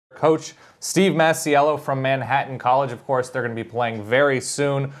Coach Steve Masiello from Manhattan College. Of course, they're going to be playing very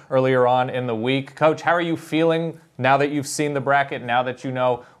soon, earlier on in the week. Coach, how are you feeling now that you've seen the bracket, now that you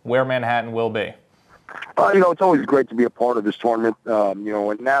know where Manhattan will be? It's always great to be a part of this tournament. And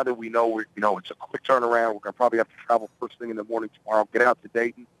now that we know, it's a quick turnaround, we're going to probably have to travel first thing in the morning tomorrow, get out to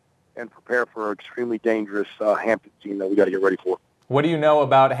Dayton, and prepare for an extremely dangerous Hampton team that we got to get ready for. What do you know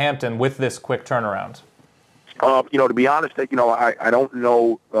about Hampton with this quick turnaround? To be honest, I don't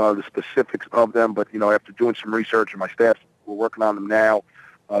know the specifics of them, but, after doing some research, and my staff, we're working on them now.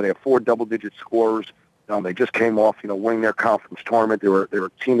 They have 4 double-digit scorers. They just came off, winning their conference tournament. They're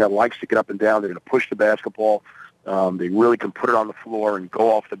a team that likes to get up and down. They're going to push the basketball. They really can put it on the floor and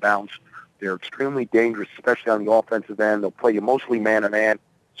go off the bounce. They're extremely dangerous, especially on the offensive end. They'll play you mostly man-to-man.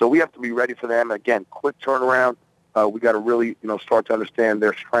 So we have to be ready for them. Again, quick turnaround. We got to really, start to understand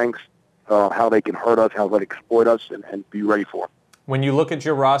their strengths, how they can hurt us, how they exploit us, and be ready for it. When you look at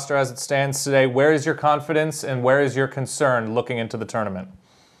your roster as it stands today, where is your confidence and where is your concern looking into the tournament?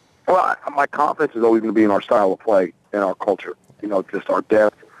 Well, my confidence is always going to be in our style of play and our culture. Just our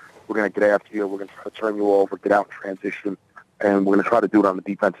depth. We're going to get after you. We're going to try to turn you over, get out in transition, and we're going to try to do it on the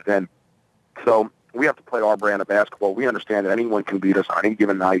defensive end. So we have to play our brand of basketball. We understand that anyone can beat us on any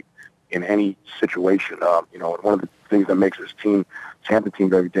given night in any situation. And one of the things that makes this Hampton team,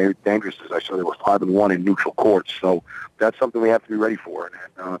 very dangerous is I saw they were 5-1 in neutral courts. So that's something we have to be ready for,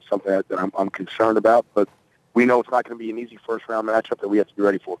 and it's something that I'm concerned about. But we know it's not going to be an easy first-round matchup that we have to be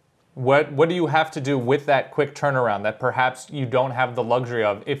ready for. What do you have to do with that quick turnaround that perhaps you don't have the luxury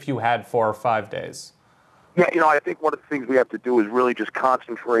of if you had 4 or 5 days? Yeah, I think one of the things we have to do is really just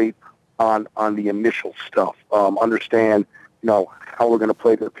concentrate on the initial stuff. Understand, how we're going to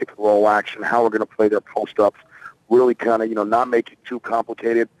play their pick-and-roll action, how we're going to play their post-ups. Really kind of, not make it too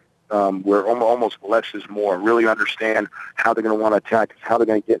complicated. Where almost less is more. Really understand how they're going to want to attack, how they're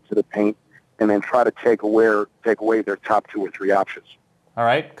going to get to the paint, and then try to take away their top 2 or 3 options. All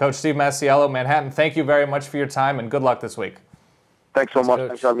right. Coach Steve Masiello, Manhattan, thank you very much for your time, and good luck this week. Thanks so much. Coach.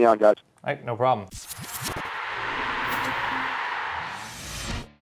 Thanks for having me on, guys. All right, no problem.